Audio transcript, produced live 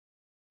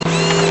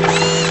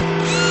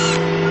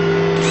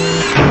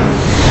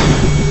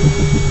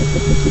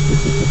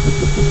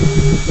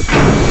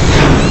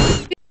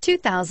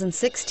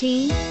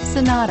2016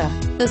 Sonata.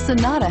 The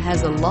Sonata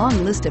has a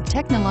long list of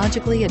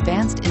technologically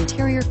advanced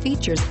interior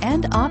features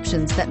and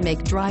options that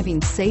make driving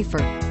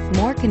safer,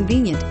 more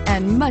convenient,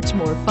 and much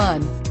more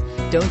fun.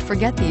 Don't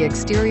forget the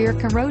exterior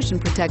corrosion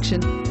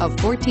protection, a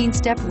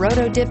 14-step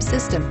roto-dip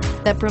system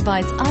that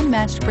provides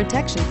unmatched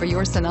protection for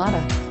your Sonata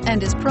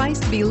and is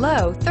priced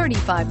below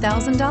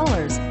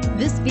 $35,000.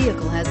 This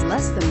vehicle has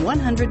less than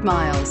 100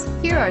 miles.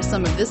 Here are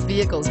some of this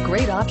vehicle's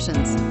great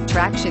options: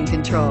 traction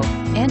control,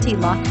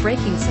 anti-lock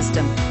braking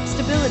system,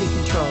 stability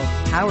control,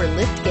 power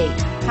lift gate,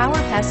 power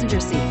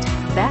passenger seat,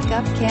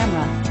 backup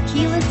camera,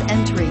 keyless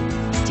entry,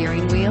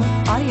 steering wheel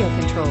audio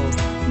controls,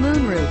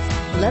 moonroof,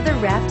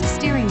 leather-wrapped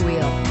steering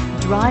wheel.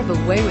 Drive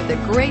away with a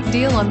great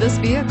deal on this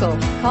vehicle.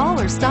 Call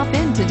or stop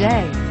in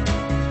today.